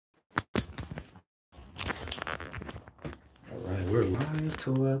We're live,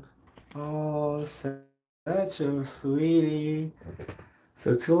 Tulip. Oh, such a sweetie.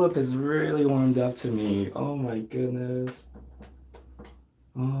 So Tulip is really warmed up to me. Oh my goodness.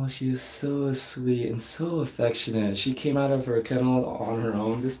 Oh, she's so sweet and so affectionate. She came out of her kennel on her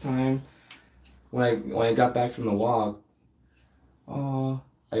own this time. When I got back from the walk, oh,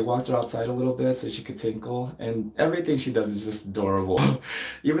 I walked her outside a little bit so she could tinkle, and everything she does is just adorable.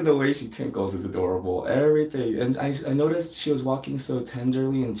 Even the way she tinkles is adorable. Everything. And I noticed she was walking so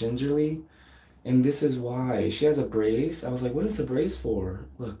tenderly and gingerly, and this is why. She has a brace. I was like, what is the brace for?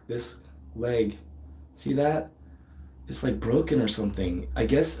 Look, this leg. See that? It's like broken or something. I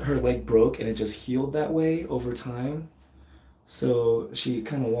guess her leg broke and it just healed that way over time. So she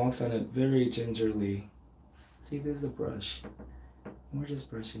kind of walks on it very gingerly. See, there's a brush. We're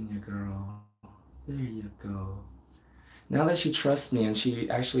just brushing you, girl. There you go. Now that she trusts me and she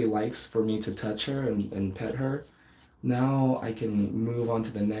actually likes for me to touch her and pet her, now I can move on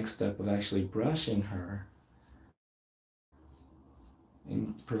to the next step of actually brushing her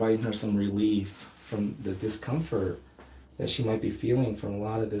and providing her some relief from the discomfort that she might be feeling from a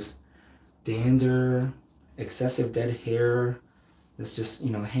lot of this dander, excessive dead hair that's just,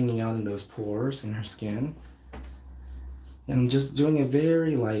 hanging out in those pores in her skin. And I'm just doing it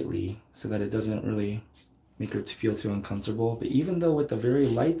very lightly so that it doesn't really make her feel too uncomfortable. But even though with a very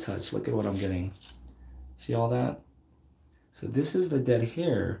light touch, look at what I'm getting. See all that? So this is the dead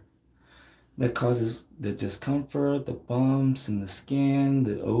hair that causes the discomfort, the bumps in the skin,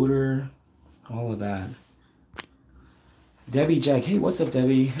 the odor, all of that. Debbie Jack, hey, what's up,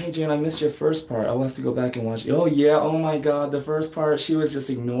 Debbie? Hey, Jane, I missed your first part. I'll have to go back and watch. Oh, yeah, oh my God, the first part, she was just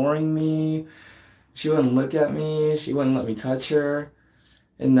ignoring me. She wouldn't look at me. She wouldn't let me touch her.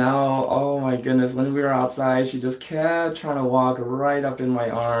 And now, oh my goodness, when we were outside, she just kept trying to walk right up in my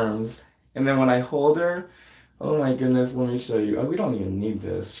arms. And then when I hold her, oh my goodness, let me show you. Oh, we don't even need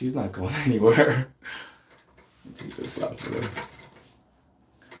this. She's not going anywhere. Take this off of her.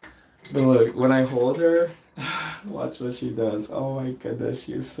 But look, when I hold her, watch what she does. Oh my goodness,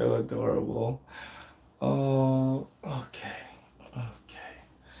 she's so adorable. Oh, okay. Okay.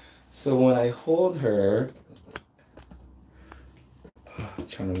 So when I hold her, I'm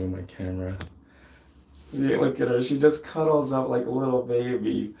trying to move my camera. See, look at her. She just cuddles up like a little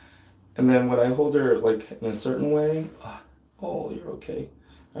baby. And then when I hold her like in a certain way, oh, you're okay.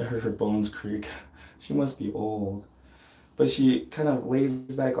 I heard her bones creak. She must be old. But she kind of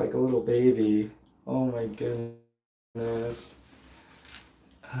lays back like a little baby. Oh my goodness.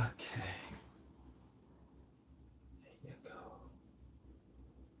 Okay. There you go.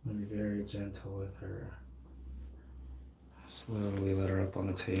 I'm gonna be very gentle with her. Slowly let her up on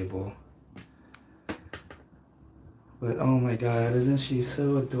the table. But oh my God, isn't she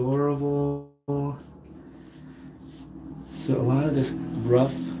so adorable? So a lot of this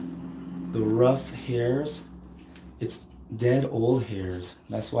the rough hairs, it's dead old hairs.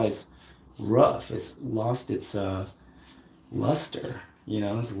 That's why it's rough. It's lost its luster.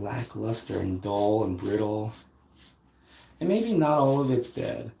 It's lackluster and dull and brittle. And maybe not all of it's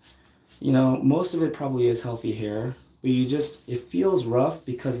dead. Most of it probably is healthy hair, but it feels rough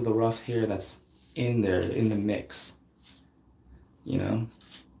because of the rough hair that's in there, in the mix.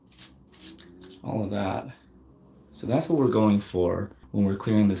 All of that. So that's what we're going for when we're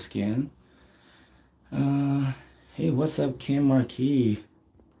clearing the skin. Hey, what's up, Kim Marquis?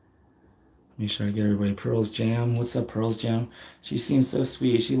 Make sure I get everybody. Pearls Jam. What's up, Pearls Jam? She seems so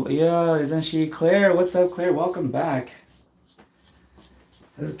sweet. Yeah, isn't she? Claire, what's up, Claire? Welcome back.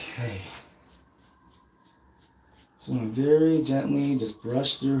 Okay. So I'm gonna very gently just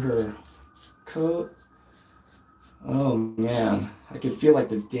brush through her coat. Oh man, I could feel like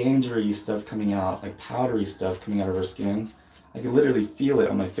the dangery stuff coming out, like powdery stuff coming out of her skin. I could literally feel it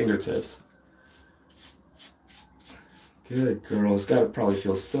on my fingertips. Good girl. It's gotta probably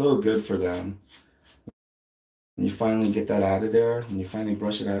feel so good for them. When you finally get that out of there, when you finally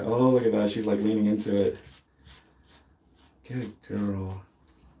brush it out. Oh, look at that. She's like leaning into it. Good girl.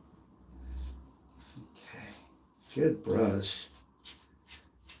 Okay. Good brush.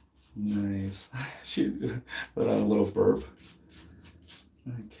 Nice. She let out a little burp.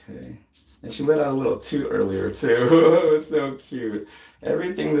 Okay. And she let out a little toot earlier too. It was so cute.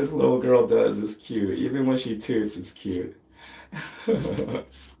 Everything this little girl does is cute. Even when she toots, it's cute. Oh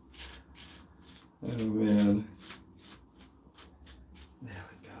man. There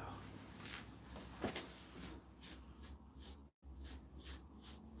we go.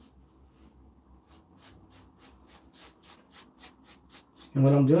 And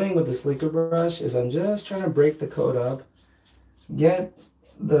what I'm doing with the slicker brush is I'm just trying to break the coat up, get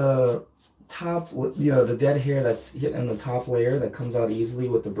the top, you know, the dead hair that's in the top layer that comes out easily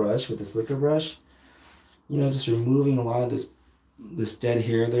with the brush, with the slicker brush. You know, just removing a lot of this dead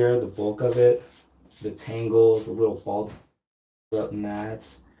hair there, the bulk of it, the tangles, the little bald up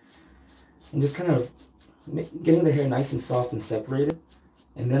mats, and just kind of getting the hair nice and soft and separated.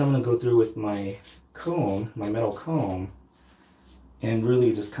 And then I'm going to go through with my comb, my metal comb, and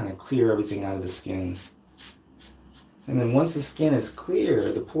really just kind of clear everything out of the skin. And then once the skin is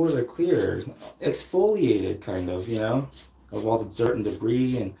clear, the pores are clear, exfoliated kind of, you know, of all the dirt and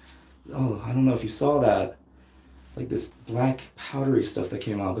debris. And oh, I don't know if you saw that. It's like this black powdery stuff that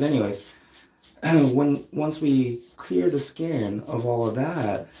came out. But anyways, once we clear the skin of all of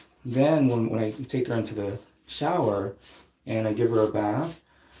that, then when I take her into the shower and I give her a bath,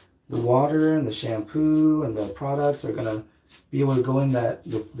 the water and the shampoo and the products are gonna be able to go in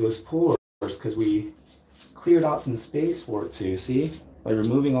those pores, because we cleared out some space for it to, see? By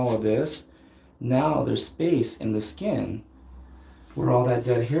removing all of this, now there's space in the skin where all that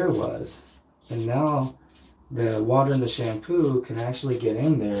dead hair was. And now the water and the shampoo can actually get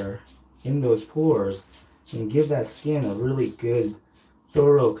in there, in those pores, and give that skin a really good,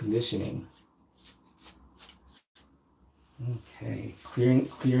 thorough conditioning. Okay,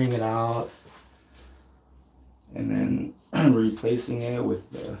 clearing it out, and then replacing it with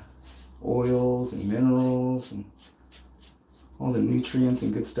the oils and minerals and all the nutrients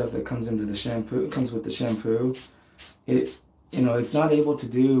and good stuff that comes into the shampoo, comes with the shampoo. It, you know, it's not able to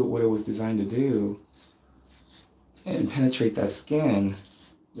do what it was designed to do and penetrate that skin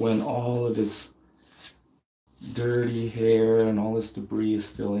when all of this dirty hair and all this debris is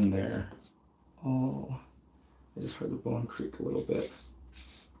still in there. Oh, I just heard the bone creak a little bit.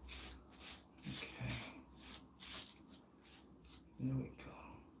 Okay. There we go.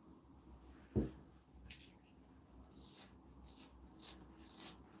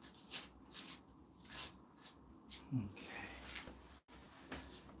 Okay.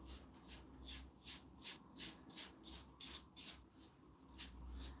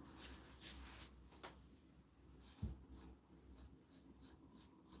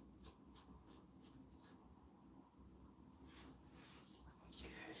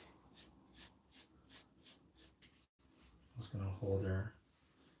 I was gonna hold her.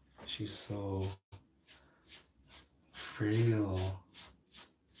 She's so frail.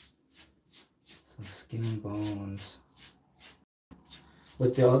 Some skin and bones.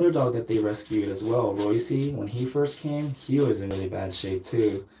 But the other dog that they rescued as well, Royce, when he first came, he was in really bad shape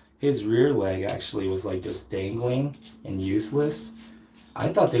too. His rear leg actually was like just dangling and useless. I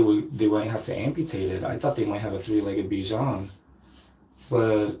thought they might have to amputate it. I thought they might have a three-legged Bichon.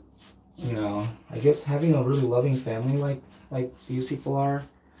 But, you know, I guess having a really loving family like these people are,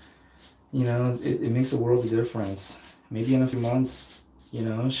 you know, it makes a world of difference. Maybe in a few months, you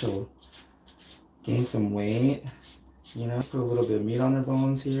know, she'll gain some weight, you know, put a little bit of meat on her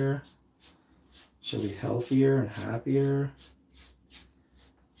bones here. She'll be healthier and happier.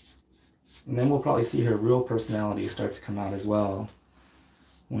 And then we'll probably see her real personality start to come out as well,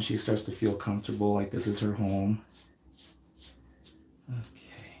 when she starts to feel comfortable, like this is her home. Okay.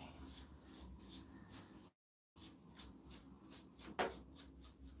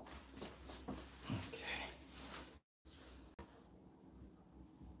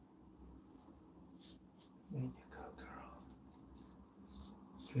 There you go, girl.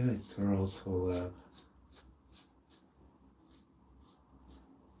 Good girl, Tulip.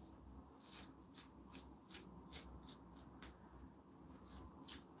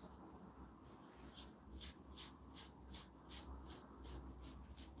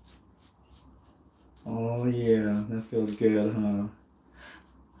 Oh yeah, that feels good, huh?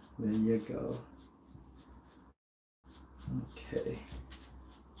 There you go. Okay.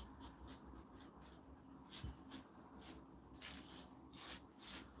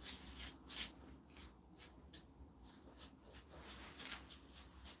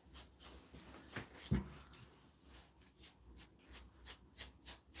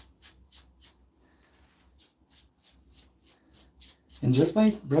 And just by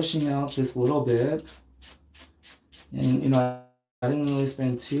brushing out this little bit, and you know, I didn't really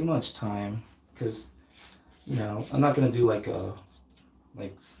spend too much time, because, you know, I'm not gonna do like a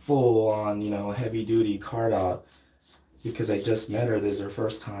full on, you know, heavy duty card out, because I just met her. This is her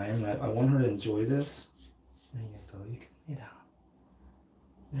first time. I want her to enjoy this. There you go. You can lay down.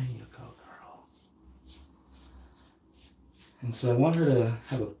 There you go, girl. And so I want her to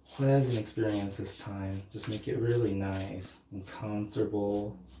have a pleasant experience this time. Just make it really nice and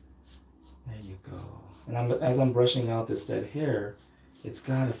comfortable. There you go. And as I'm brushing out this dead hair, it's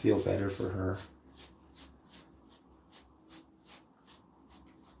got to feel better for her.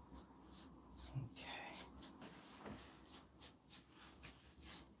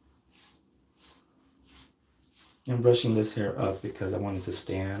 I'm brushing this hair up because I wanted to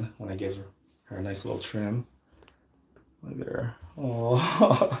stand when I give her a nice little trim. Look at her.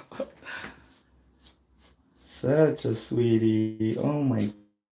 Oh, such a sweetie. Oh my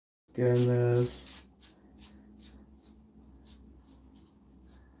goodness.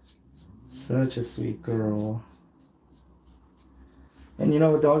 Such a sweet girl. And you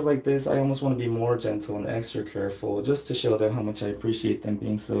know, with dogs like this, I almost want to be more gentle and extra careful just to show them how much I appreciate them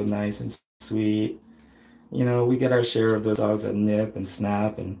being so nice and sweet. You know, we get our share of those dogs that nip and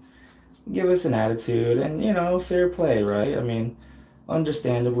snap and give us an attitude and, you know, fair play, right? I mean,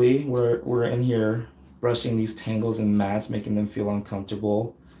 understandably, we're in here brushing these tangles and mats, making them feel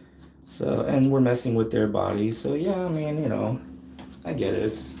uncomfortable. So, and we're messing with their bodies. So, yeah, I mean, you know, I get it.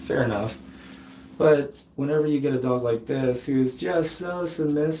 It's fair enough. But whenever you get a dog like this who's just so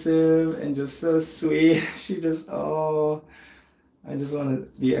submissive and just so sweet, she just, oh, I just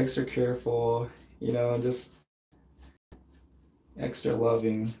want to be extra careful, you know, just extra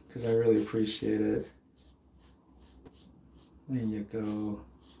loving because I really appreciate it. There you go.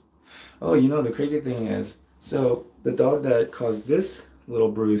 Oh, you know, the crazy thing is, so the dog that caused this little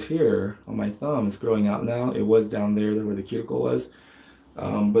bruise here on my thumb is growing out now. It was down there where the cuticle was.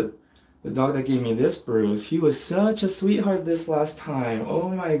 But the dog that gave me this bruise, he was such a sweetheart this last time. Oh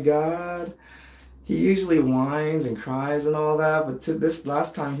my God. He usually whines and cries and all that, but this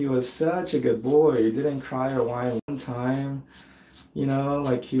last time he was such a good boy. He didn't cry or whine one time. You know,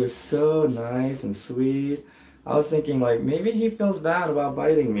 like he was so nice and sweet. I was thinking like maybe he feels bad about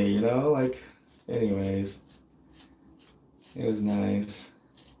biting me, you know? Like, anyways, it was nice.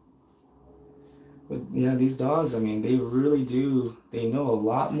 But yeah, these dogs, I mean, they really do, they know a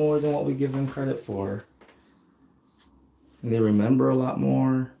lot more than what we give them credit for. And they remember a lot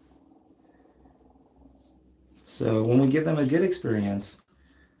more. So when we give them a good experience,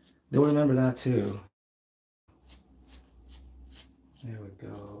 they'll remember that too. There we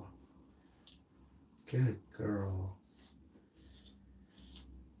go. Good girl.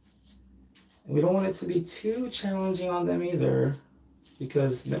 And we don't want it to be too challenging on them either,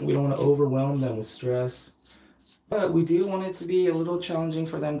 because then we don't want to overwhelm them with stress. But we do want it to be a little challenging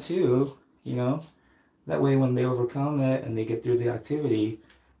for them too, you know? That way when they overcome it and they get through the activity,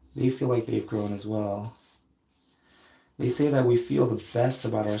 they feel like they've grown as well. They say that we feel the best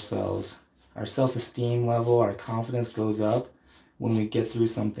about ourselves. Our self-esteem level, our confidence goes up when we get through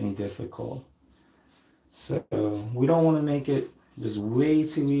something difficult. So we don't want to make it just way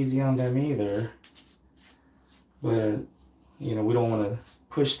too easy on them either. But, you know, we don't want to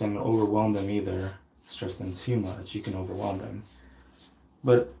push them and overwhelm them either. Stress them too much. You can overwhelm them.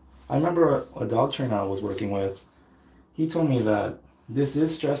 But I remember a dog trainer I was working with, he told me that this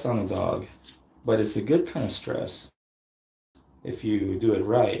is stress on a dog, but it's the good kind of stress if you do it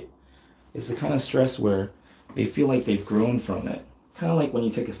right. It's the kind of stress where they feel like they've grown from it. Kind of like when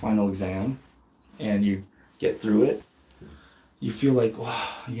you take a final exam and you get through it. You feel like, wow,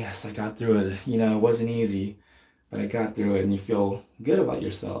 yes, I got through it. You know, it wasn't easy, but I got through it, and you feel good about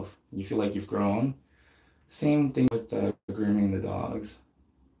yourself. You feel like you've grown. Same thing with grooming the dogs.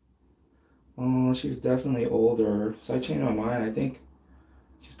 Oh, she's definitely older. So I changed my mind. I think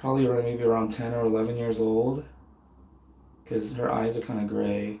she's probably around, maybe around 10 or 11 years old, because her eyes are kind of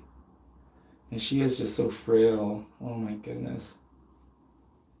gray. And she is just so frail. Oh my goodness.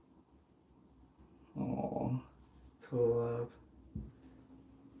 Oh, Tulip.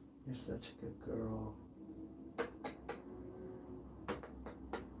 You're such a good girl.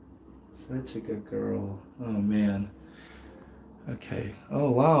 Such a good girl. Oh man. Okay.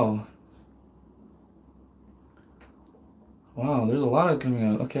 Oh wow. Wow, there's a lot of coming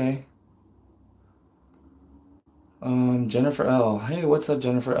out. Okay. Jennifer L. Hey, what's up,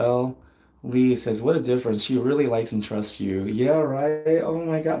 Jennifer L? Lee says, what a difference. She really likes and trusts you. Yeah, right? Oh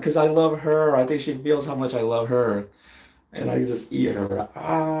my God. Because I love her. I think she feels how much I love her. And I just eat her.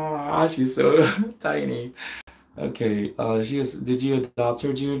 Ah, she's so tiny. Okay, did you adopt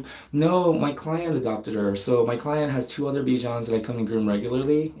her, Jude? No, my client adopted her. So my client has two other Bichons that I come and groom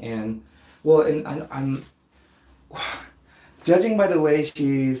regularly. And, well, and I'm judging by the way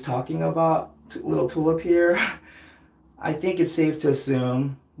she's talking about little Tulip here, I think it's safe to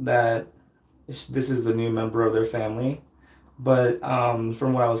assume that this is the new member of their family. But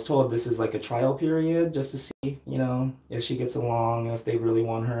from what I was told, this is like a trial period just to see, you know, if she gets along, if they really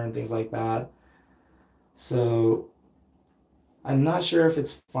want her and things like that. So I'm not sure if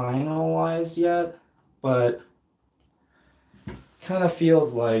it's finalized yet, but kind of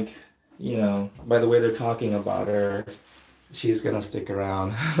feels like, you know, by the way they're talking about her, she's gonna stick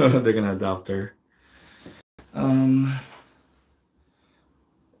around. They're gonna adopt her. Um,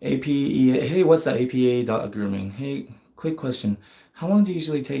 APE. Hey, what's that? APA dot grooming. Hey, quick question. How long do you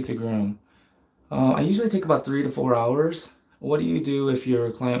usually take to groom? I usually take about 3 to 4 hours. What do you do if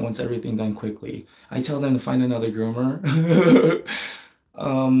your client wants everything done quickly? I tell them to find another groomer.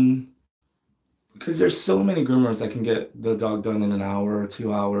 Um, because there's so many groomers that can get the dog done in an hour or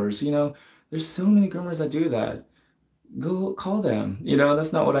 2 hours, There's so many groomers that do that. Go call them.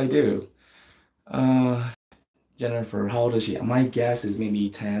 That's not what I do. Uh, Jennifer, how old is she? My guess is maybe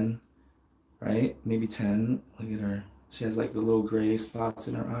 10, right? Maybe 10. Look at her. She has like the little gray spots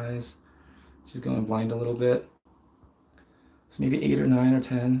in her eyes. She's going blind a little bit. So maybe 8 or 9 or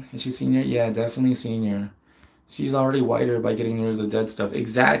 10. Is she senior? Yeah, definitely senior. She's already whiter by getting rid of the dead stuff.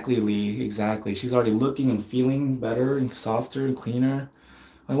 Exactly, Lee. Exactly. She's already looking and feeling better and softer and cleaner.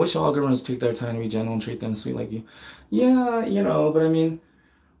 I wish all groomers take their time to be gentle and treat them sweet like you. Yeah, but I mean,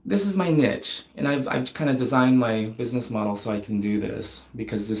 this is my niche. And I've kind of designed my business model so I can do this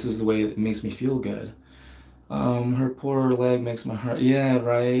because this is the way it makes me feel good. Her poor leg makes my heart. Yeah,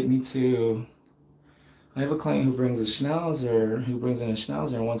 right. Me too. I have a client who brings in a schnauzer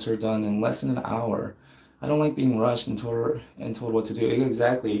and wants her done in less than an hour. I don't like being rushed and told what to do.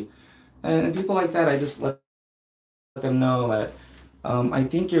 Exactly. And people like that, I just let them know that I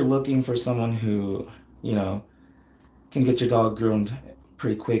think you're looking for someone who, you know, can get your dog groomed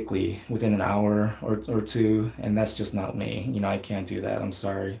pretty quickly within an hour or two, and that's just not me. I can't do that. I'm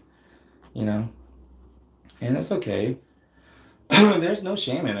sorry. You know, and it's okay. There's no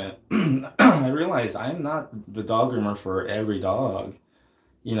shame in it. I realize I'm not the dog groomer for every dog,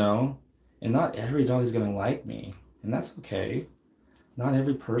 you know, and not every dog is gonna like me, and that's okay. Not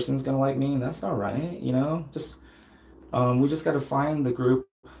every person's gonna like me, and that's all right, Just we just gotta find the group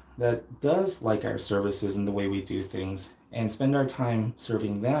that does like our services and the way we do things, and spend our time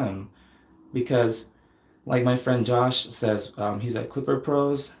serving them, because like my friend Josh says, he's at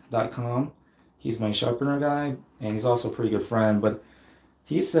clipperpros.com. He's my sharpener guy, and he's also a pretty good friend, but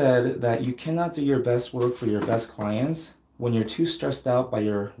he said that you cannot do your best work for your best clients when you're too stressed out by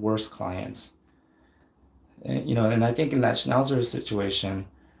your worst clients. And I think in that Schnauzer situation,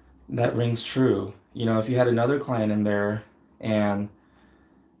 that rings true. If you had another client in there and,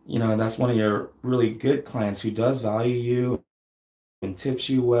 that's one of your really good clients who does value you and tips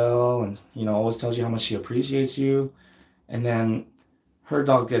you well and, always tells you how much she appreciates you, and then her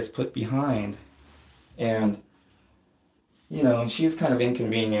dog gets put behind and she's kind of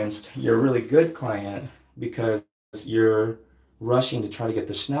inconvenienced your really good client because you're rushing to try to get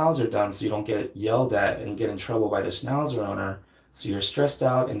the schnauzer done so you don't get yelled at and get in trouble by the schnauzer owner. So you're stressed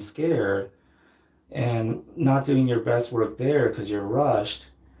out and scared and not doing your best work there because you're rushed.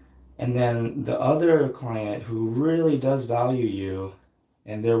 And then the other client who really does value you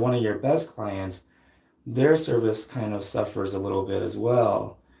and they're one of your best clients, their service kind of suffers a little bit as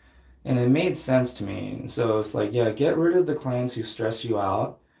well. And it made sense to me. So it's like, yeah, get rid of the clients who stress you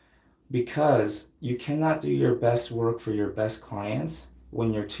out, because you cannot do your best work for your best clients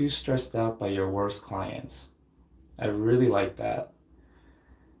when you're too stressed out by your worst clients. I really like that.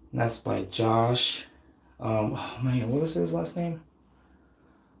 And that's by Josh. Oh man, what was his last name?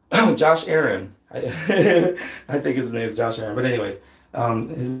 Josh Aaron. I think his name is Josh Aaron. But anyways,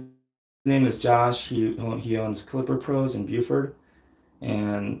 his name is Josh. He owns Clipper Pros in Buford.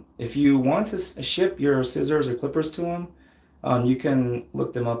 And if you want to ship your scissors or clippers to them, you can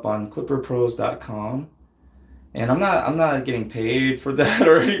look them up on clipperpros.com. And I'm not getting paid for that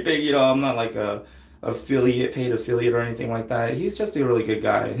or anything. I'm not like a paid affiliate or anything like that. He's just a really good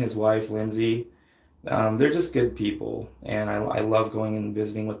guy, and his wife Lindsay. They're just good people, and I love going and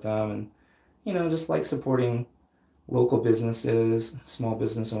visiting with them, and just like supporting local businesses, small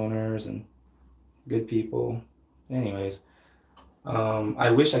business owners, and good people. Anyways.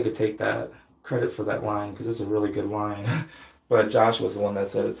 I wish I could take that credit for that line because it's a really good line. But Josh was the one that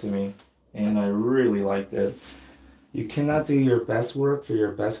said it to me, and I really liked it. You cannot do your best work for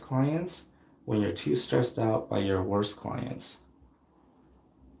your best clients when you're too stressed out by your worst clients.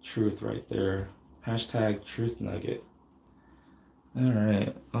 Truth right there. Hashtag truth nugget. All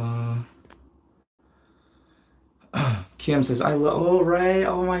right. Kim says, I love, oh, right.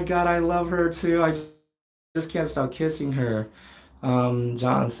 Oh my God, I love her too. I just can't stop kissing her.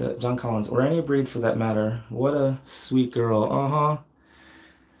 John Collins, or any breed for that matter. What a sweet girl.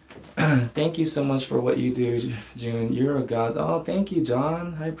 Thank you so much for what you do, June. You're a god. Oh, thank you,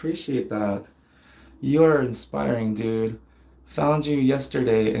 John. I appreciate that. You're inspiring, dude. Found you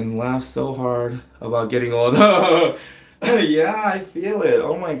yesterday and laughed so hard about getting old. Yeah, I feel it.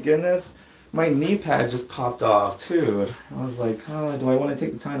 Oh my goodness. My knee pad just popped off too. I was like, oh, do I want to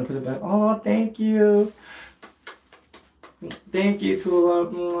take the time to put it back? Oh, thank you. Thank you,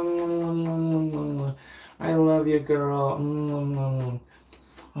 Tulip. I love you, girl.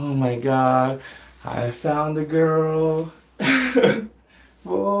 Oh my God. I found a girl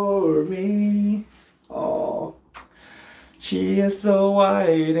for me. Oh, she is so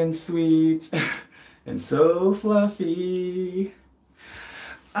white and sweet and so fluffy.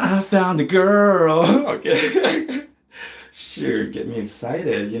 I found a girl. Okay. Sure, get me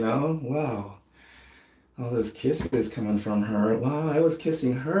excited, you know? Wow. All those kisses coming from her. Wow, I was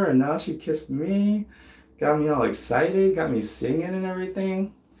kissing her and now she kissed me. Got me all excited, got me singing and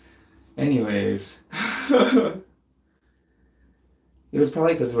everything. Anyways, it was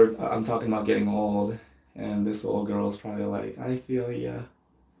probably because I'm talking about getting old, and this old girl's probably like, I feel ya.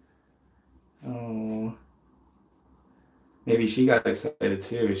 Oh, maybe she got excited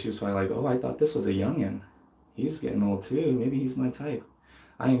too. She was probably like, oh, I thought this was a youngin'. He's getting old too. Maybe he's my type.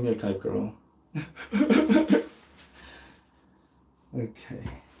 I am your type, girl. Okay.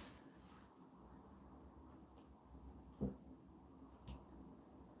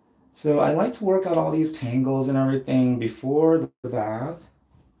 So I like to work out all these tangles and everything before the bath.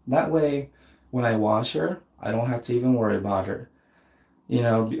 That way, when I wash her, I don't have to even worry about her. You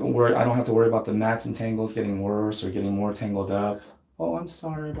know, where I don't have to worry about the mats and tangles getting worse or getting more tangled up. Oh, I'm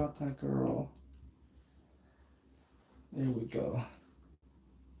sorry about that, girl. There we go.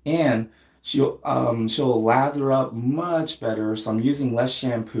 And she'll lather up much better. So I'm using less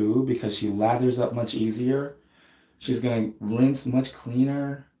shampoo because she lathers up much easier. She's gonna rinse much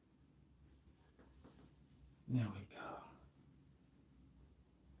cleaner. There we go.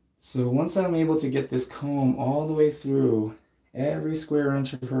 So once I'm able to get this comb all the way through every square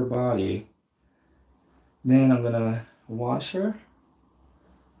inch of her body, then I'm gonna wash her.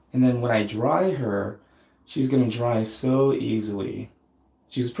 And then when I dry her, she's gonna dry so easily.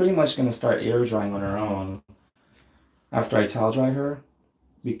 She's pretty much gonna start air drying on her own after I towel dry her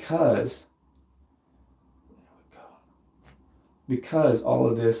because, because all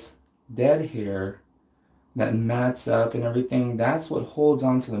of this dead hair that mats up and everything, that's what holds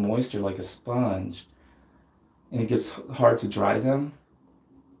on to the moisture like a sponge. And it gets hard to dry them.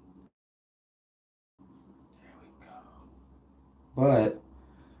 There we go. But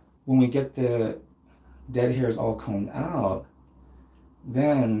when we get the dead hairs all combed out,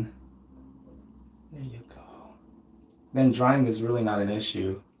 then, there you go. Then drying is really not an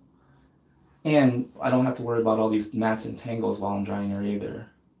issue. And I don't have to worry about all these mats and tangles while I'm drying her either.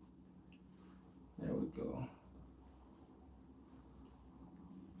 There we go.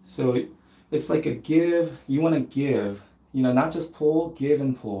 So it's like a give, you want to give, you know, not just pull, give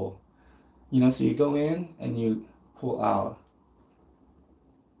and pull. You know, so you go in and you pull out.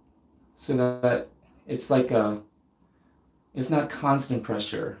 So that it's like it's not constant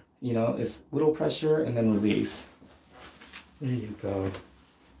pressure, you know, it's little pressure and then release. There you go.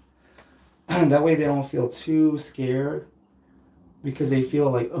 That way they don't feel too scared because they feel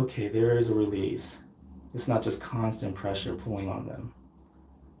like, okay, there is a release. It's not just constant pressure pulling on them.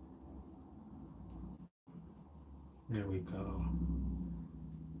 There we go.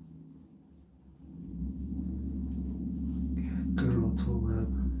 Good girl, Tulip.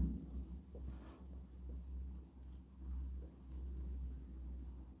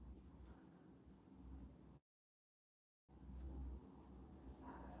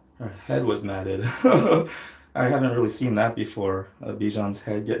 Her head was matted. I haven't really seen that before. Bichon's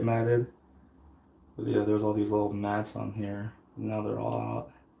head get matted. But yeah, there's all these little mats on here. Now they're all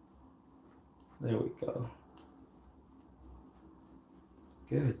out. There we go.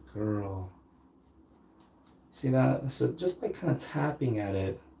 Good girl. See that? So just by kind of tapping at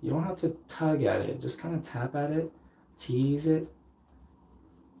it, you don't have to tug at it. Just kind of tap at it, tease it,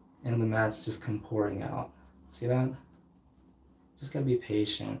 and the mats just come pouring out. See that? Just gotta be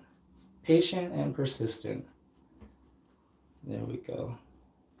patient. Patient and persistent. There we go.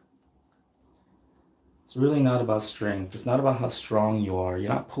 It's really not about strength. It's not about how strong you are.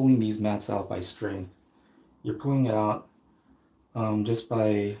 You're not pulling these mats out by strength. You're pulling it out just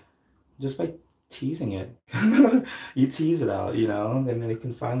by teasing it. You tease it out, you know, and then it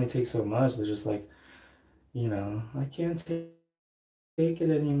can finally take so much. They're just like, you know, I can't take it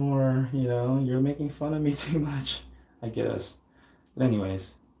anymore. You know, you're making fun of me too much, I guess. But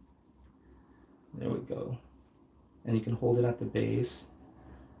anyways, there we go. And you can hold it at the base.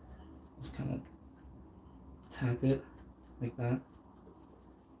 Just kind of tap it like that.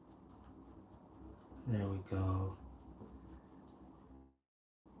 There we go.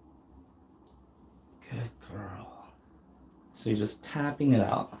 Good girl. So you're just tapping it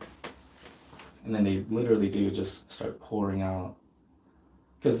out. And then they literally do just start pouring out.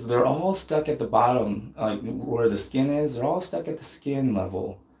 because they're all stuck at the bottom, like where the skin is, they're all stuck at the skin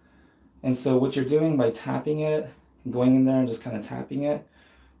level. And so what you're doing by tapping it, going in there and just kind of tapping it,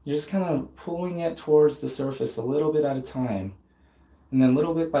 you're just kind of pulling it towards the surface a little bit at a time. And then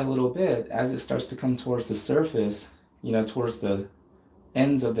little bit by little bit, as it starts to come towards the surface, you know, towards the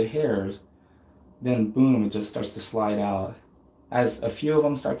ends of the hairs, then boom, it just starts to slide out. As a few of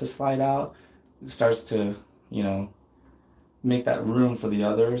them start to slide out, it starts to, you know, make that room for the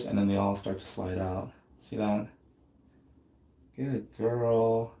others, and then they all start to slide out. See that? Good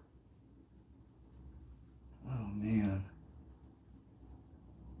girl. Oh man.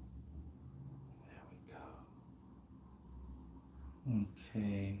 There we go.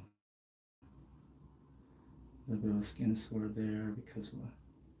 Okay. A little bit of skin sore there because of,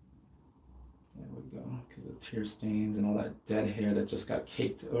 there we go, because of tear stains and all that dead hair that just got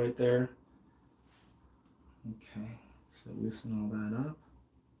caked right there. Okay, so loosen all that up.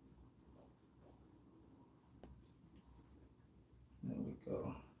 There we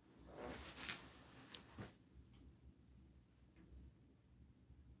go.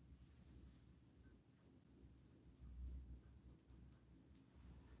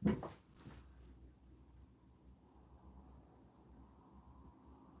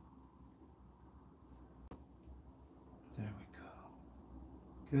 There we go.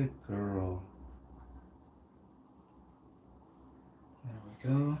 Good girl. There we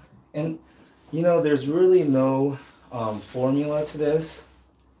go. And you know, there's really no formula to this.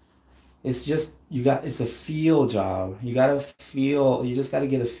 It's just it's a feel job. You gotta feel. You just gotta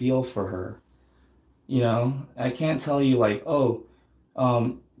get a feel for her. You know, I can't tell you like, oh,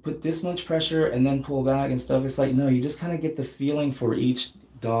 put this much pressure and then pull back and stuff. It's like, no, you just kind of get the feeling for each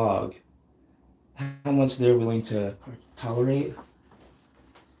dog, how much they're willing to tolerate.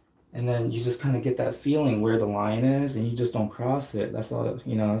 And then you just kind of get that feeling where the line is, and you just don't cross it. That's all,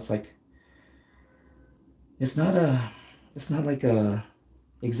 you know, it's like, it's not like a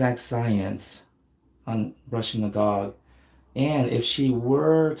exact science on brushing a dog. And if she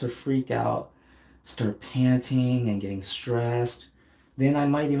were to freak out, start panting and getting stressed, then I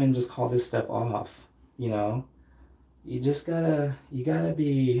might even just call this step off, you know? You gotta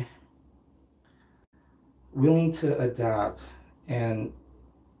be willing to adapt and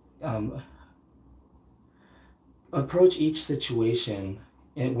approach each situation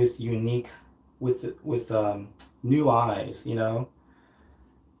with new eyes, you know?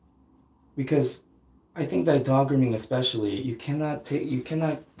 Because I think that dog grooming especially, you cannot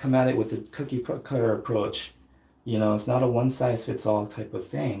come at it with the cookie cutter approach. You know, it's not a one size fits all type of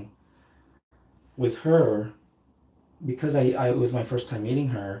thing. With her, because it was my first time meeting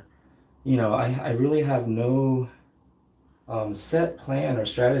her, you know, I really have no set plan or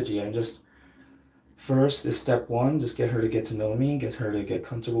strategy. I'm just, first is step one, just get her to get to know me, get her to get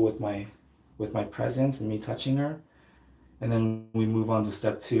comfortable with my presence and me touching her. And then we move on to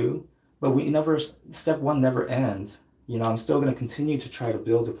step two. But step one never ends. You know, I'm still going to continue to try to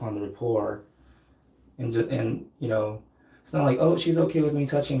build upon the rapport. And you know, it's not like, oh, she's okay with me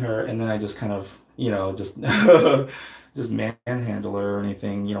touching her, and then I just kind of, you know, just just manhandle her or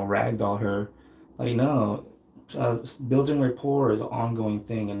anything, you know, ragdoll her. Like, no, building rapport is an ongoing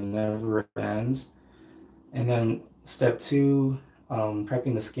thing and it never ends. And then step two,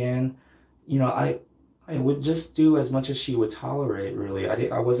 prepping the skin. You know, I would just do as much as she would tolerate, really.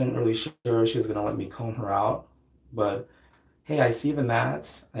 I wasn't really sure she was going to let me comb her out. But hey, I see the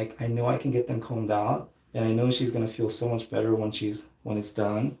mats. I know I can get them combed out. And I know she's going to feel so much better when it's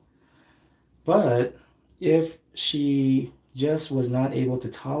done. But if she just was not able to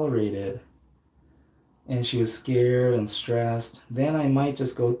tolerate it, and she was scared and stressed, then I might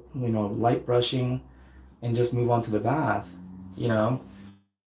just go, you know, light brushing and just move on to the bath, you know.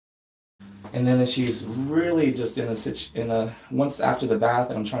 And then if she's really just once after the bath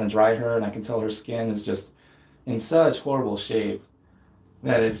and I'm trying to dry her and I can tell her skin is just in such horrible shape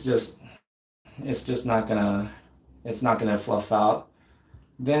that it's just not gonna fluff out,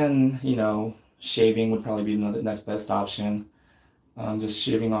 then, you know, shaving would probably be the next best option. Just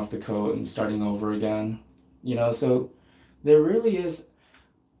shaving off the coat and starting over again, you know. So there really is,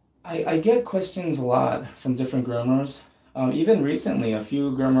 I get questions a lot from different groomers. Even recently, a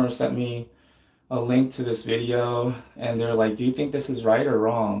few groomers sent me a link to this video and they're like, do you think this is right or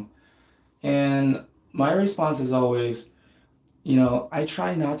wrong? And my response is always, you know, I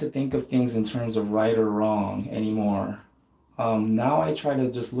try not to think of things in terms of right or wrong anymore. Now I try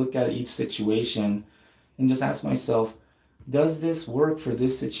to just look at each situation and just ask myself, does this work for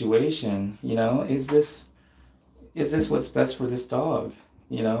this situation? You know, is this what's best for this dog?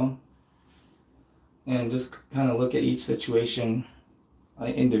 You know, and just kind of look at each situation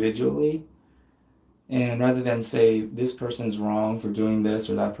individually. And rather than say this person's wrong for doing this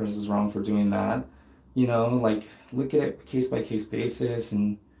or that person's wrong for doing that, like look at it case by case basis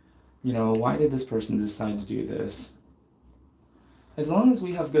and, why did this person decide to do this? As long as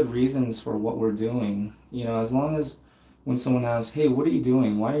we have good reasons for what we're doing, as long as when someone asks, hey, what are you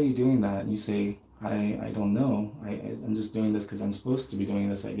doing? Why are you doing that? And you say, I don't know. I'm just doing this because I'm supposed to be doing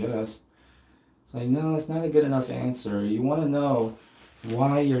this, I guess. It's like, no, it's not a good enough answer. You want to know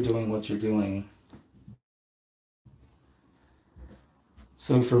why you're doing what you're doing.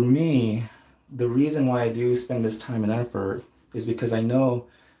 So for me, the reason why I do spend this time and effort is because I know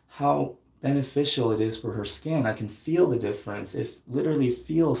how beneficial it is for her skin. I can feel the difference. It literally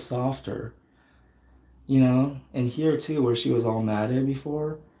feels softer, And here too, where she was all matted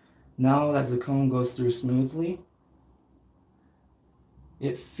before, now as the comb goes through smoothly,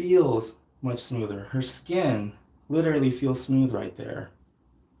 it feels much smoother. Her skin literally feels smooth right there,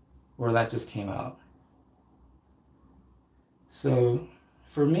 where that just came out. So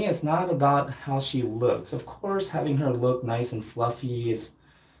for me, it's not about how she looks. Of course, having her look nice and fluffy is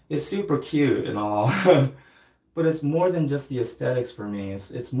super cute and all, but it's more than just the aesthetics for me.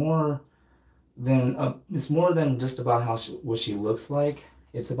 It's more than just about what she looks like.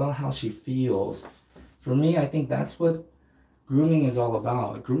 It's about how she feels. For me, I think that's what grooming is all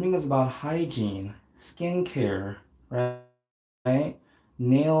about. Grooming is about hygiene, skin care, right?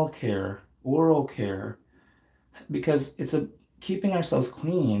 Nail care, oral care, because keeping ourselves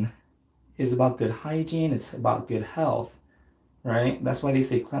clean is about good hygiene. It's about good health, right? That's why they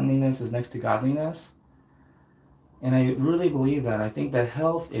say cleanliness is next to godliness. And I really believe that. I think that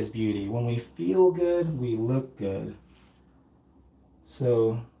health is beauty. When we feel good, we look good.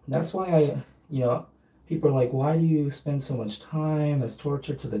 So that's why people are like, why do you spend so much time? That's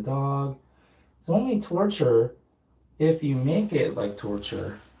torture to the dog. It's only torture if you make it like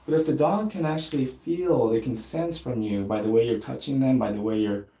torture. But if the dog can actually feel, they can sense from you by the way you're touching them, by the way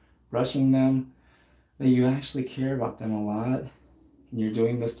you're brushing them, that you actually care about them a lot, and you're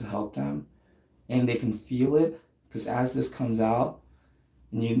doing this to help them, and they can feel it, because as this comes out,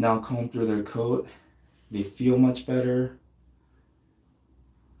 and you now comb through their coat, they feel much better,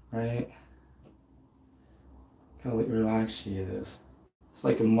 right? Look how relaxed she is. It's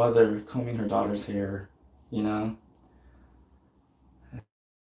like a mother combing her daughter's hair, you know?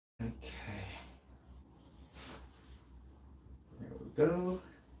 Okay. There we go.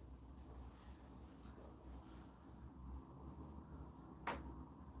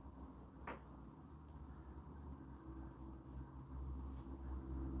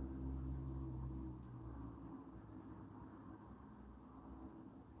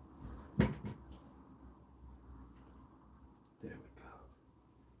 There we go.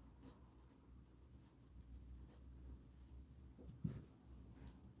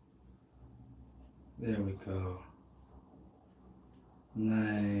 There we go.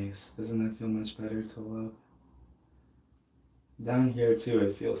 Nice. Doesn't that feel much better to love? Down here too,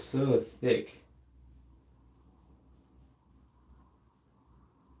 it feels so thick.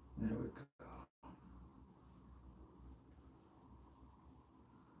 There we go.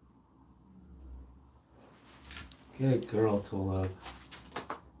 Good girl, Tola.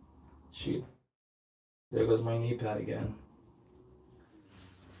 Shoot. There goes my knee pad again.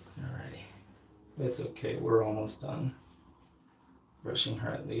 Alrighty. It's okay, we're almost done. Brushing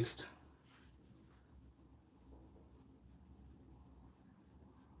her at least.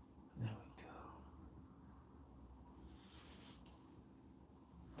 There we go.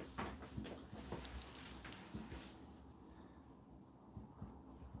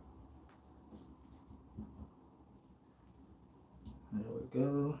 There we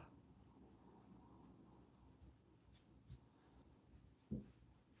go.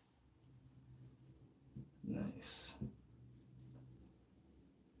 Nice.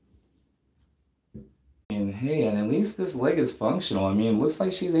 And hey, and at least this leg is functional. I mean, it looks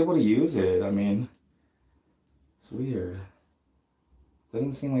like she's able to use it. I mean, it's weird.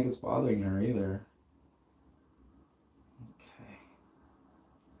 Doesn't seem like it's bothering her either. Okay.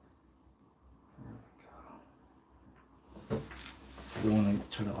 There we go. Still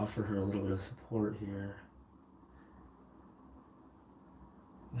want to try to offer her a little bit of support here.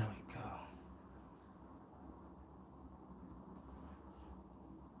 There we go.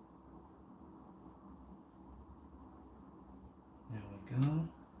 There we go.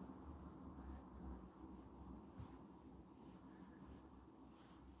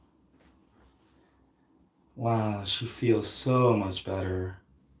 Wow, she feels so much better.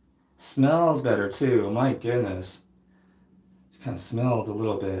 Smells better too, my goodness. She kind of smelled a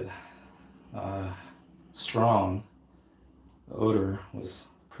little bit strong. The odor was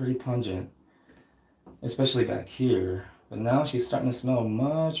pretty pungent, especially back here. But now she's starting to smell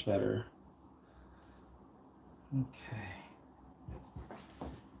much better. Okay.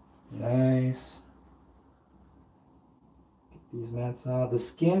 Nice. Get these mats out. The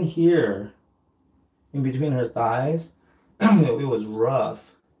skin here, in between her thighs, it was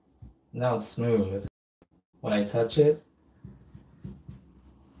rough. Now it's smooth. When I touch it,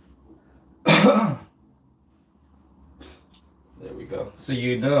 there we go. So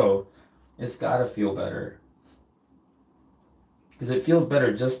you know it's gotta feel better. Because it feels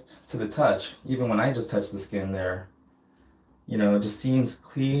better just to the touch. Even when I just touch the skin there, you know, it just seems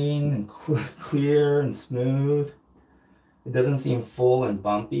clean and clear and smooth. It doesn't seem full and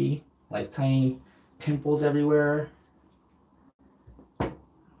bumpy, like tiny pimples everywhere. There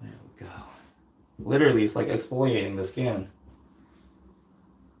we go. Literally, it's like exfoliating the skin.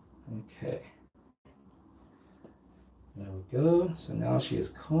 Okay. There we go. So now she is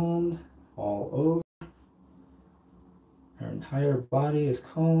combed all over. Her entire body is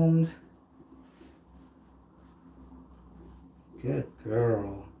combed. Good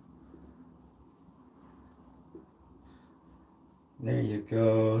girl. There you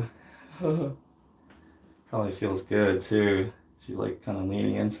go. Probably feels good too. She's like kind of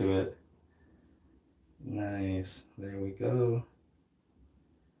leaning into it. Nice. There we go.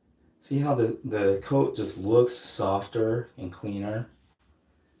 See how the coat just looks softer and cleaner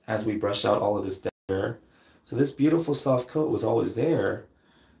as we brush out all of this dead hair. So this beautiful soft coat was always there.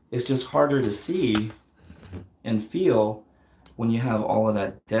 It's just harder to see and feel when you have all of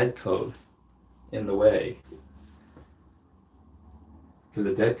that dead coat in the way. Because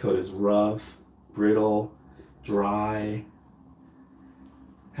the dead coat is rough, brittle, dry,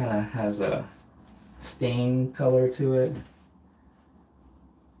 kind of has a stain color to it.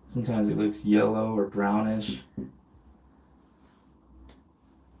 Sometimes it looks yellow or brownish.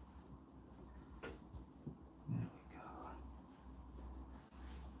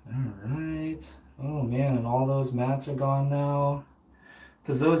 Alright. Oh man, and all those mats are gone now.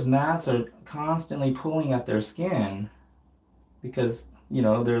 Because those mats are constantly pulling at their skin. Because, you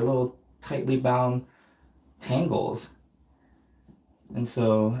know, they're little tightly bound tangles. And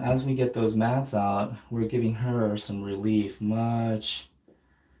so as we get those mats out, we're giving her some relief, much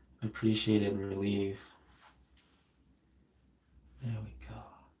appreciated relief. There we go.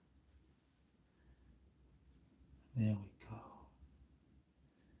 There we go.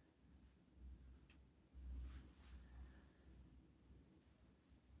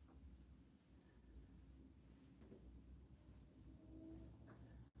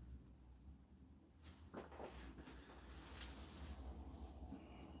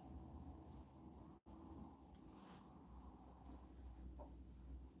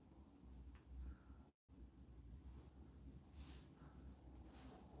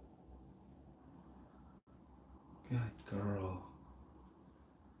 Good girl.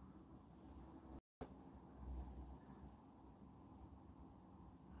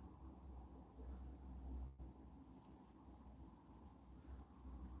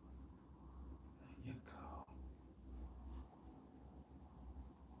 There you go.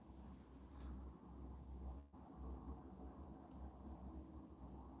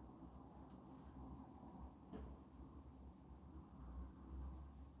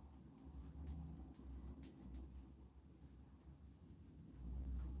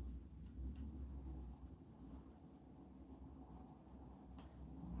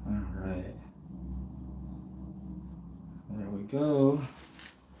 Alright. There we go.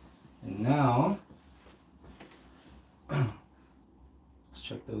 And now, let's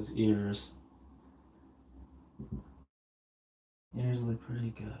check those ears. Ears look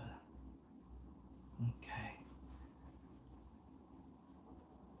pretty good. Okay.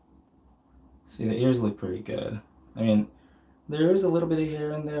 See, the ears look pretty good. I mean, there is a little bit of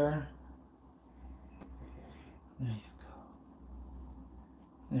hair in there. There you go.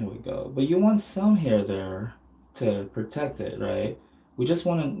 There we go. But you want some hair there to protect it, right? We just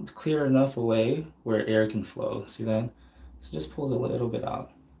want to clear enough away where air can flow. See that? So just pull a little bit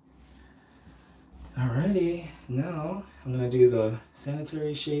out. Alrighty, now I'm gonna do the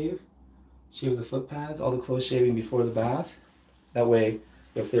sanitary shave. Shave the foot pads, all the close shaving before the bath. That way,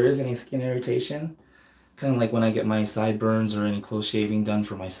 if there is any skin irritation, kind of like when I get my sideburns or any close shaving done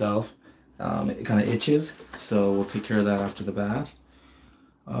for myself, it kind of itches. So we'll take care of that after the bath.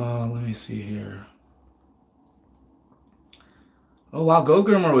 Let me see here. Oh wow, Go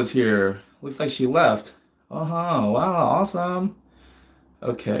Groomer was here. Looks like she left. Wow, awesome.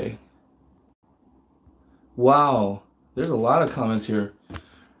 Okay. Wow, there's a lot of comments here.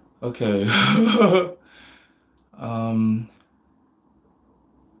 Okay.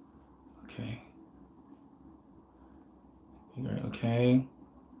 Okay. Okay.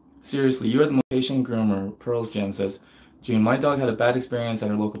 Seriously, you're the most patient groomer. Pearl's Gem says, June, my dog had a bad experience at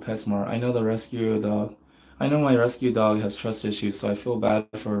her local PetSmart. I know my rescue dog has trust issues, so I feel bad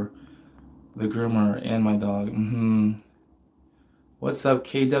for the groomer and my dog. What's up,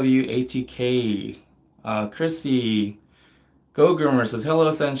 KWATK? Chrissy, Go Groomer says, hello,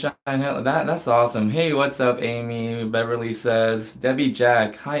 sunshine. That's awesome. Hey, what's up, Amy? Beverly says, Debbie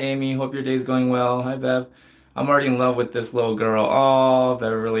Jack. Hi, Amy. Hope your day's going well. Hi, Bev. I'm already in love with this little girl. Oh,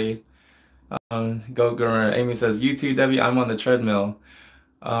 Beverly. Go Groomer. Amy says, you too, Debbie. I'm on the treadmill.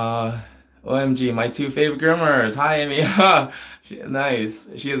 Uh, OMG, my two favorite groomers. Hi, Amy. Nice.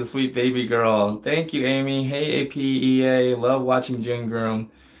 She is a sweet baby girl. Thank you, Amy. Hey, APEA. Love watching June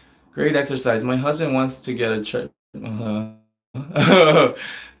groom. Great exercise. My husband wants to get a tread.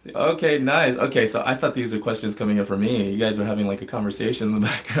 Okay, nice. Okay, so I thought these were questions coming in for me. You guys were having like a conversation in the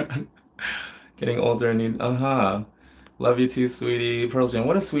background. Getting older and need, Love you too, sweetie. Pearl Jam,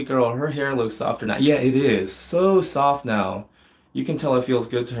 what a sweet girl. Her hair looks softer now. Yeah, it is. So soft now. You can tell it feels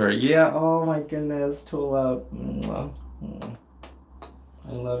good to her. Yeah, oh my goodness. Tula. Mwah. Mwah.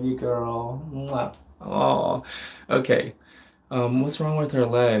 I love you, girl. Mwah. Oh, okay. What's wrong with her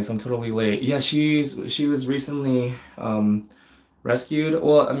legs? I'm totally late. Yeah, she was recently rescued.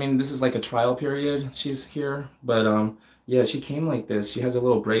 Well, I mean, this is like a trial period. She's here, but yeah, she came like this. She has a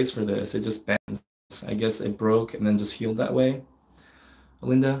little brace for this. It just bends. I guess it broke and then just healed that way.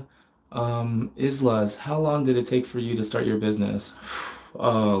 Linda, Islas, how long did it take for you to start your business? A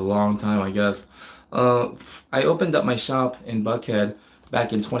long time, I guess. Uh, I opened up my shop in Buckhead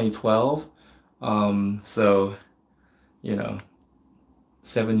back in 2012. So, you know,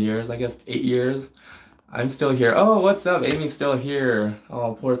 7 years, I guess, 8 years. I'm still here. Oh, what's up? Amy's still here.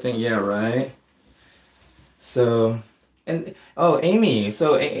 Oh, poor thing. Yeah, right. So, and oh, Amy.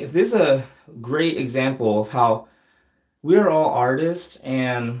 So this is a great example of how we're all artists,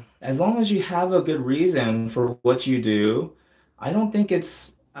 and as long as you have a good reason for what you do, I don't think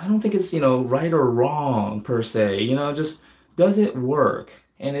it's, right or wrong per se. Just does it work?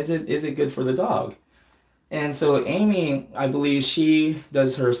 And is it good for the dog? And so Amy, I believe she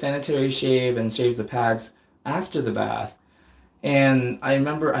does her sanitary shave and shaves the pads after the bath. And I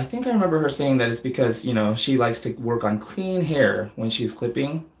think I remember her saying that it's because, she likes to work on clean hair when she's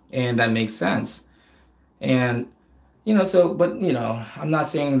clipping, and that makes sense. And, but, I'm not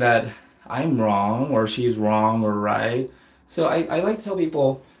saying that I'm wrong or she's wrong or right. So I like to tell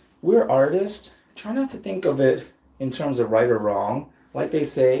people, we're artists. Try not to think of it in terms of right or wrong. Like they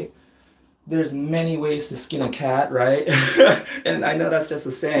say, there's many ways to skin a cat, right? And I know that's just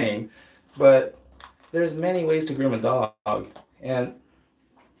a saying, but there's many ways to groom a dog. And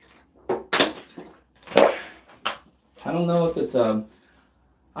I don't know if it's a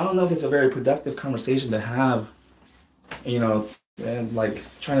I don't know if it's a very productive conversation to have, and like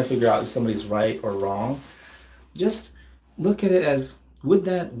trying to figure out if somebody's right or wrong. Just look at it as, would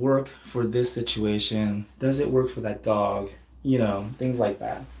that work for this situation? Does it work for that dog? Things like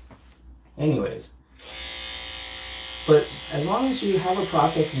that. Anyways, but as long as you have a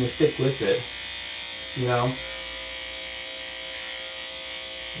process and you stick with it, you know,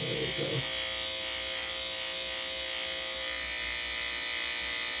 there we go.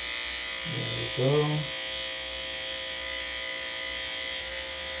 There we go.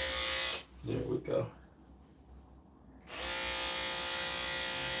 There we go.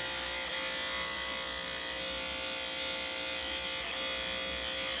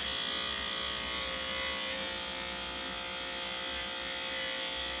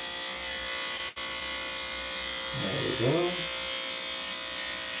 There we go.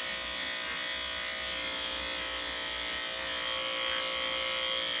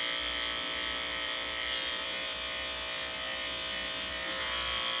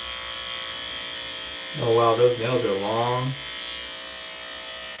 Oh wow, those nails are long.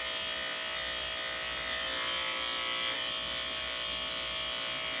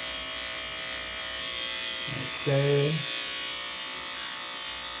 Okay.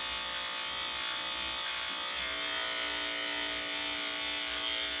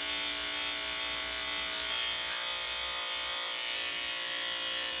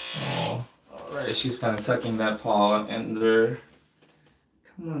 Oh, alright, she's kind of tucking that paw under.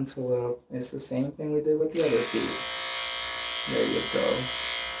 Come on, Tula. It's the same thing we did with the other feet. There you go.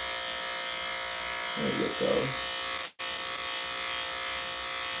 There you go.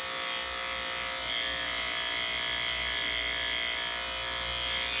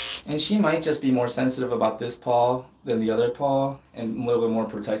 And she might just be more sensitive about this paw than the other paw and a little bit more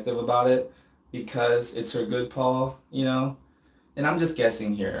protective about it because it's her good paw. and I'm just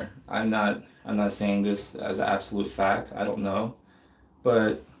guessing here. I'm not saying this as an absolute fact. I don't know.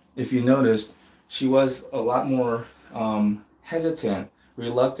 But if you noticed, she was a lot more hesitant,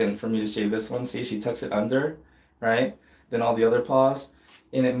 reluctant for me to shave this one. See, she tucks it under, right? Than all the other paws.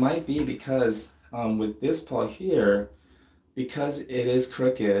 And it might be because with this paw here, because it is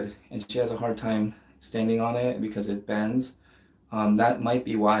crooked and she has a hard time standing on it because it bends, that might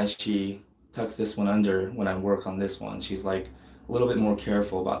be why she tucks this one under when I work on this one. She's like a little bit more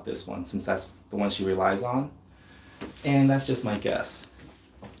careful about this one since that's the one she relies on. And that's just my guess.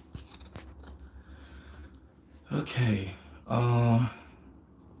 Okay.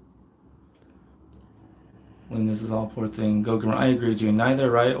 When this is all poor thing, go I agree with you.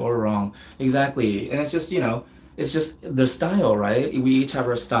 Neither right or wrong. Exactly. And it's just, it's just their style, right? We each have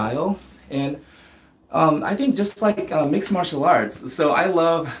our style. And I think just like mixed martial arts. So I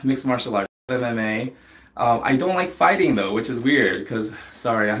love mixed martial arts, MMA. I don't like fighting though, which is weird because,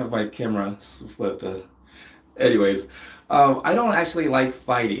 sorry, I have my camera flipped. Anyways, I don't actually like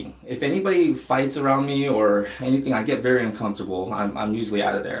fighting. If anybody fights around me or anything, I get very uncomfortable. I'm usually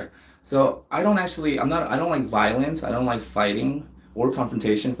out of there. So I don't like violence. I don't like fighting or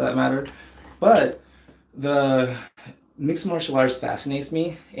confrontation for that matter. But the mixed martial arts fascinates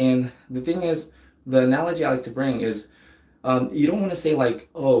me. And the thing is, the analogy I like to bring is you don't want to say like,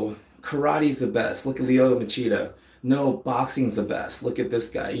 oh, karate's the best. Look at Lyoto Machida. No, boxing's the best. Look at this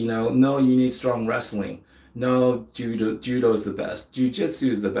guy. No, you need strong wrestling. No, judo's the best.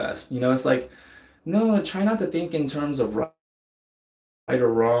 Jiu-jitsu is the best. It's like, no, try not to think in terms of right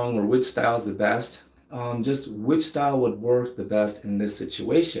or wrong or which style is the best. Just which style would work the best in this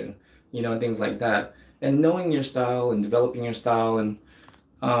situation. And things like that. And knowing your style and developing your style and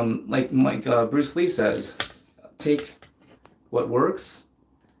like Bruce Lee says, take what works,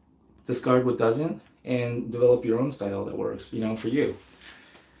 discard what doesn't, and develop your own style that works, for you.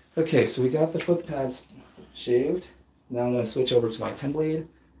 Okay, so we got the foot pads shaved. Now I'm going to switch over to my 10 blade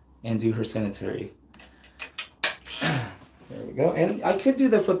and do her sanitary. There we go. And I could do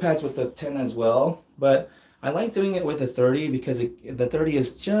the foot pads with the 10 as well, but I like doing it with the 30 because the 30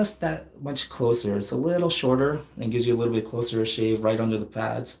 is just that much closer. It's a little shorter and gives you a little bit closer shave right under the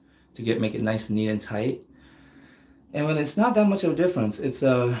pads to make it nice and neat and tight. And when it's not that much of a difference, this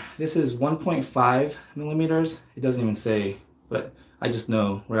is 1.5 millimeters. It doesn't even say, but I just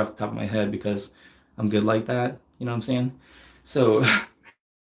know right off the top of my head because I'm good like that. You know what I'm saying? So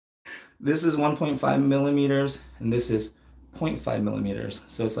this is 1.5 millimeters and this is 0.5 millimeters.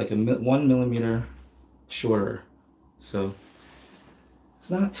 So it's like 1 millimeter shorter. So it's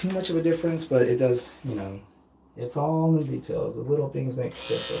not too much of a difference, but it does, it's all in the details. The little things make a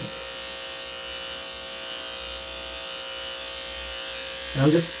difference. And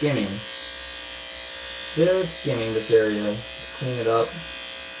I'm just skimming. Just skimming this area. Just clean it up.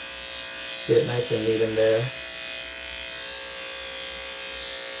 Get it nice and neat in there.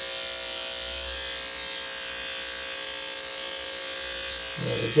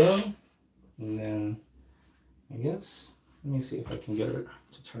 There we go. And then, I guess, let me see if I can get her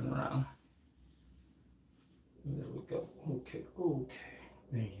to turn around. There we go. Okay, okay.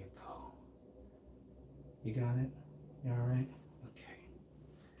 There you go. You got it? You all right? Okay.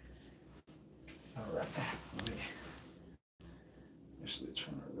 All right. Let me actually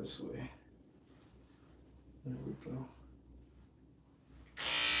turn her this way. There we go.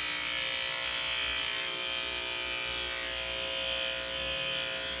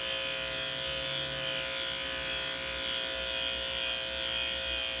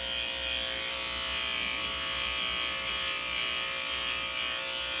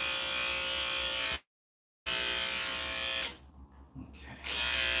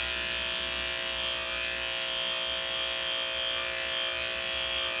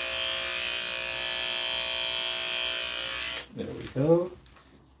 There we go.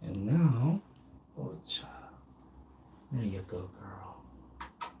 And now, oh child. There you go, girl.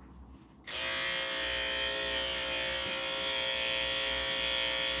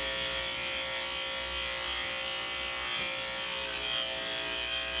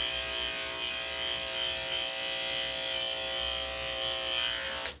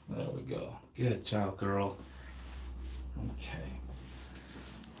 There we go. Good job, girl. Okay.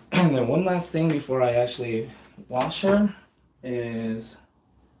 And then one last thing before I actually wash her is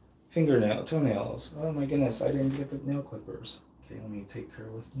toenails. Oh my goodness, I didn't get the nail clippers. Okay, let me take her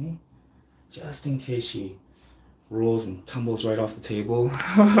with me. Just in case she rolls and tumbles right off the table.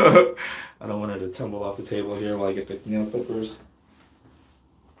 I don't want her to tumble off the table here while I get the nail clippers.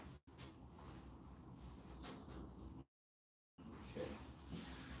 Okay.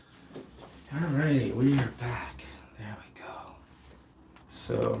 Alrighty, we are back. There we go.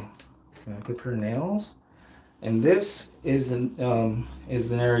 So I'm gonna clip her nails. And this is an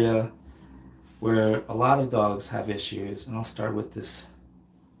area where a lot of dogs have issues. And I'll start with this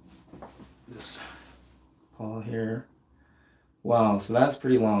paw here. Wow, so that's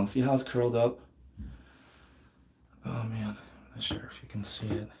pretty long. See how it's curled up? Oh man, I'm not sure if you can see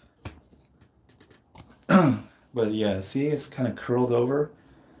it. But yeah, see, it's kind of curled over.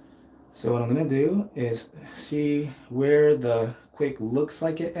 So what I'm gonna do is see where the quick looks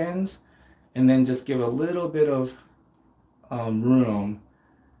like it ends, and then just give a little bit of room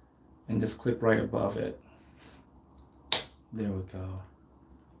and just clip right above it. There we go.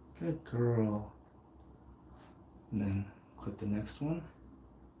 Good girl. And then clip the next one.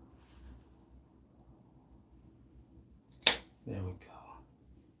 There we go.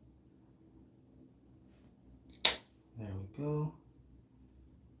 There we go.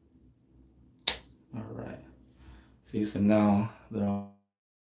 All right. See, so now they're all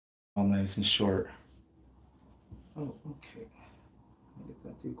nice and short. Oh, okay. Let me get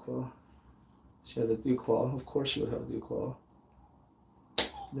that dew claw. She has a dew claw. Of course she would have a dew claw.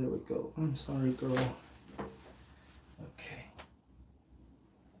 There we go. I'm sorry, girl. Okay.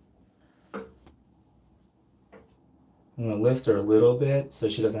 I'm gonna lift her a little bit so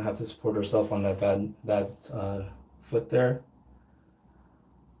she doesn't have to support herself on that bad foot there.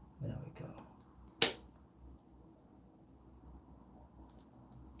 There we go.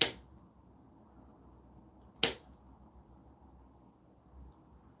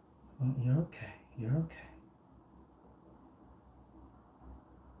 Oh, you're okay. You're okay.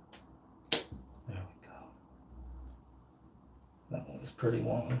 There we go. That one was pretty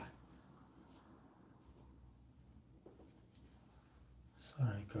long.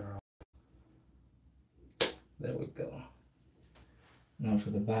 Sorry, girl. There we go. Now for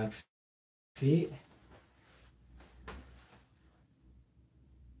the back feet.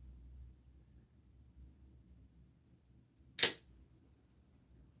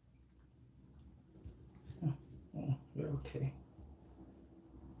 Oh, you're okay.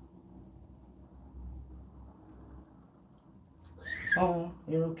 Oh,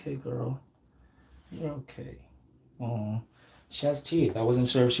 you're okay, girl. You're okay. Oh, she has teeth. I wasn't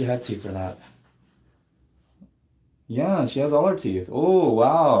sure if she had teeth or not. Yeah, she has all her teeth. Oh,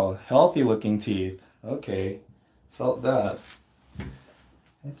 wow. Healthy looking teeth. Okay. Felt that.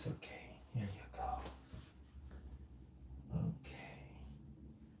 It's okay. Here you go. Okay.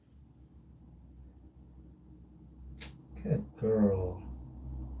 Good girl.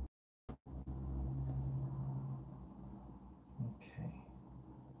 Okay.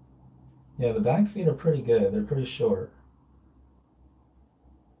 Yeah, the back feet are pretty good. They're pretty short.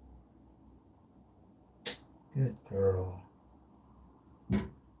 Good girl.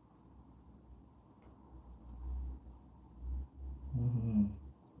 Mm-hmm.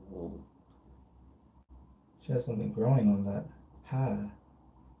 She has something growing on that pad.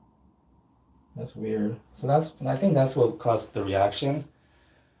 That's weird. So I think that's what caused the reaction.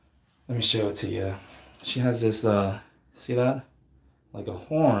 Let me show it to you. She has this, see that? Like a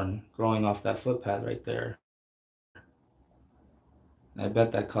horn growing off that foot pad right there. I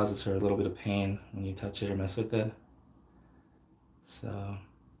bet that causes her a little bit of pain when you touch it or mess with it. So,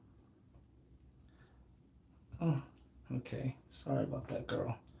 oh, okay. Sorry about that,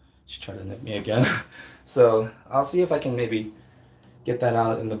 girl. She tried to nip me again. So I'll see if I can maybe get that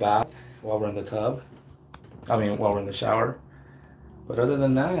out in the bath while we're in the tub. I mean, while we're in the shower. But other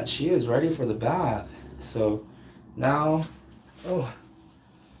than that, she is ready for the bath. So now, oh,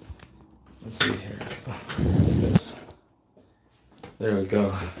 let's see here. Oh, this. There we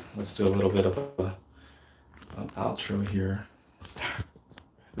go. Let's do a little bit of an outro here.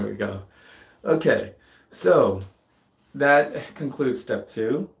 There we go. Okay, so that concludes step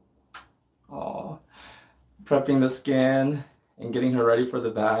 2. Aw, prepping the skin and getting her ready for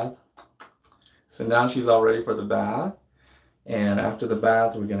the bath. So now she's all ready for the bath. And after the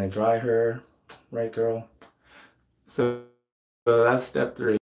bath, we're gonna dry her. Right, girl? So that's step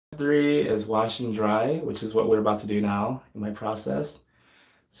 3. Step 3 is wash and dry, which is what we're about to do now in my process.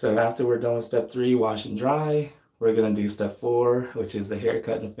 So after we're done with step 3, wash and dry, we're gonna do step 4, which is the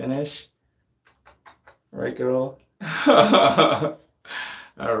haircut and finish. Right, girl?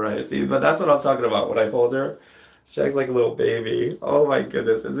 All right, see, but that's what I was talking about when I hold her. She acts like a little baby. Oh my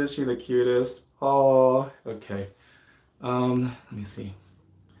goodness, isn't she the cutest? Oh, okay. Let me see.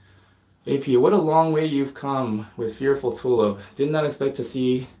 AP, what a long way you've come with Fearful Tulip. Did not expect to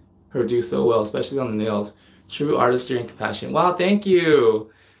see her do so well, especially on the nails. True artistry and compassion. Wow, thank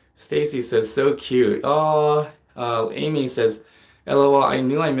you. Stacy says, so cute. Oh, Amy says, LOL, I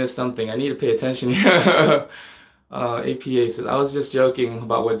knew I missed something. I need to pay attention here. APA says, I was just joking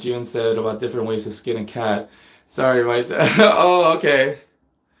about what June said about different ways to skin a cat. Sorry, right? Oh, okay.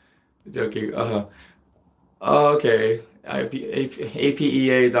 Joking. Okay.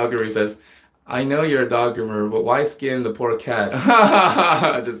 APEA Dog Groomer says, I know you're a dog groomer, but why skin the poor cat?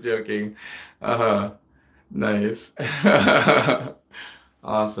 Just joking. Uh-huh. Nice.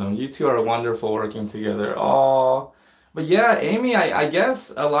 Awesome. You two are wonderful working together. Oh, but yeah, Amy, I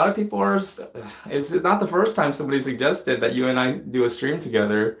guess a lot of people are, it's not the first time somebody suggested that you and I do a stream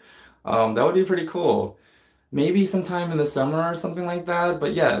together. That would be pretty cool. Maybe sometime in the summer or something like that.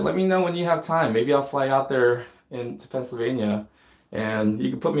 But yeah, let me know when you have time. Maybe I'll fly out there into Pennsylvania and you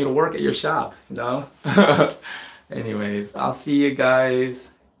can put me to work at your shop, you know? Anyways, I'll see you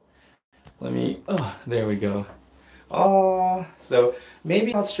guys. Oh, there we go. Oh, so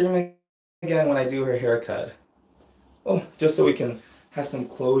maybe I'll stream again when I do her haircut. Oh, just so we can have some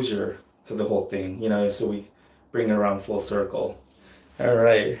closure to the whole thing, you know, so we bring it around full circle. All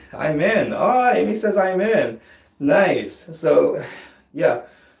right, I'm in. Oh, Amy says I'm in. Nice. So, yeah,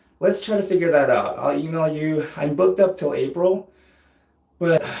 let's try to figure that out. I'll email you. I'm booked up till April,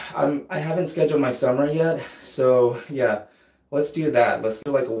 but I haven't scheduled my summer yet. So, yeah, let's do that. Let's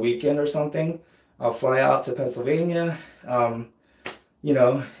do like a weekend or something. I'll fly out to Pennsylvania, you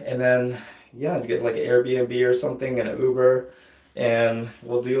know, and then yeah, get like an Airbnb or something and an Uber, and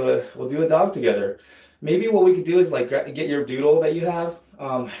we'll do a dog together. Maybe what we could do is like get your doodle that you have.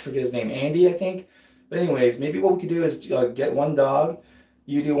 I forget his name, Andy, I think. But anyways, maybe what we could do is get one dog.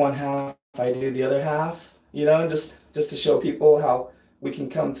 You do one half, I do the other half. You know, just to show people how we can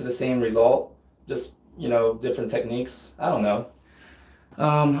come to the same result. Just you know, different techniques. I don't know.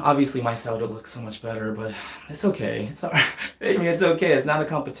 Obviously my side would look so much better, but it's okay. It's all right. I mean, it's okay. It's not a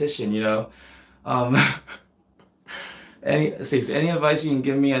competition, you know. Um, any advice you can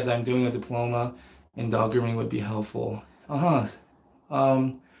give me as I'm doing a diploma in dog grooming would be helpful. Uh-huh.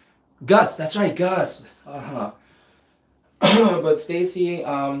 Um, Gus, that's right, Gus. Uh-huh. But Stacy,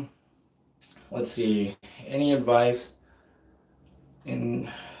 let's see. Any advice?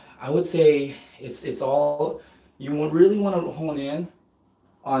 And I would say it's all you would really want to hone in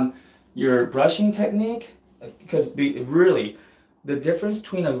on your brushing technique because really the difference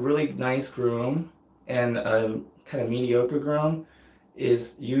between a really nice groom and a kind of mediocre groom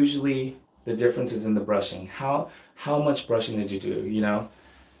is usually the difference is in the brushing. How much brushing did you do, you know?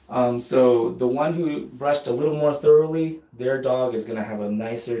 So the one who brushed a little more thoroughly, their dog is going to have a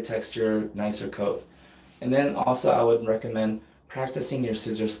nicer texture, nicer coat. And then also I would recommend practicing your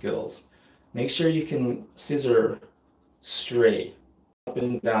scissor skills. Make sure you can scissor straight, up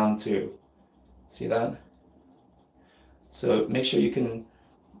and down too. See that? So make sure you can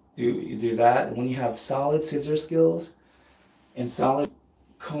do that. When you have solid scissor skills and solid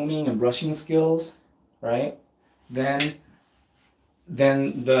combing and brushing skills, right? Then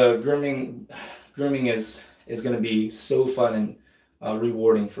the grooming is going to be so fun and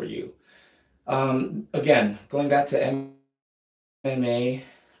rewarding for you. Again, going back to MMA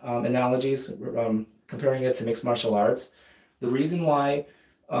analogies, comparing it to mixed martial arts, the reason why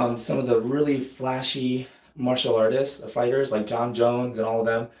some of the really flashy martial artists, fighters like John Jones and all of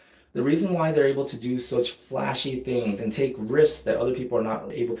them, the reason why they're able to do such flashy things and take risks that other people are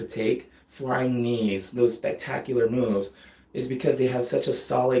not able to take, flying knees, those spectacular moves, is because they have such a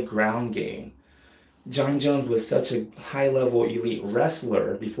solid ground game. John Jones was such a high-level elite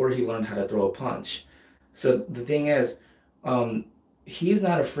wrestler before he learned how to throw a punch. So the thing is, he's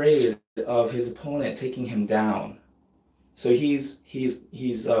not afraid of his opponent taking him down. So he's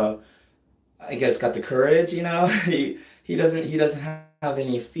I guess got the courage, you know. He doesn't have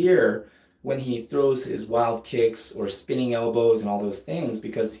any fear when he throws his wild kicks or spinning elbows and all those things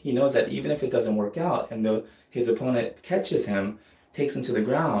because he knows that even if it doesn't work out and his opponent catches him, takes him to the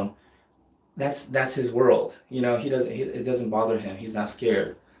ground, that's his world. You know, it doesn't bother him. He's not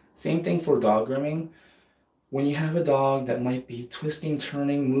scared. Same thing for dog grooming. When you have a dog that might be twisting,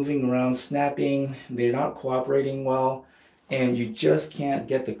 turning, moving around, snapping, they're not cooperating well, and you just can't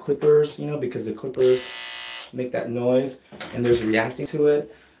get the clippers, you know, because the clippers make that noise and there's reacting to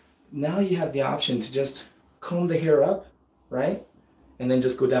it. Now you have the option to just comb the hair up, right? And then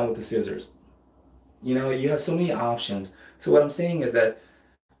just go down with the scissors. You know, you have so many options. So what I'm saying is that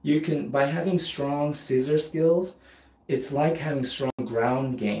you can, by having strong scissor skills, it's like having strong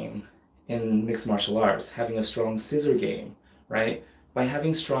ground game in mixed martial arts, having a strong scissor game, right? By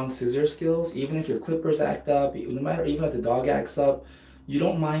having strong scissor skills, even if your clippers act up, no matter, even if the dog acts up, you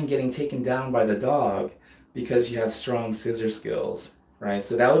don't mind getting taken down by the dog because you have strong scissor skills, right?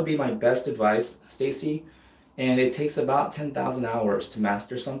 So that would be my best advice, Stacy. And it takes about 10,000 hours to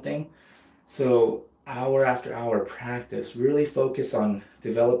master something. So hour after hour practice. Really focus on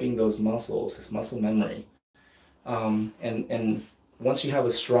developing those muscles, this muscle memory. And once you have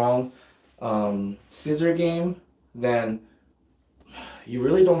a strong scissor game, then you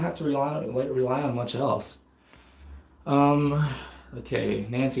really don't have to rely on much else. Um, okay,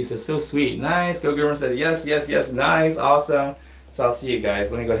 Nancy says, so sweet. Nice. Go Girl says, yes, yes, yes. Nice. Awesome. So I'll see you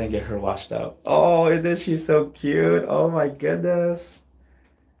guys. Let me go ahead and get her washed up. Oh, isn't she so cute? Oh my goodness.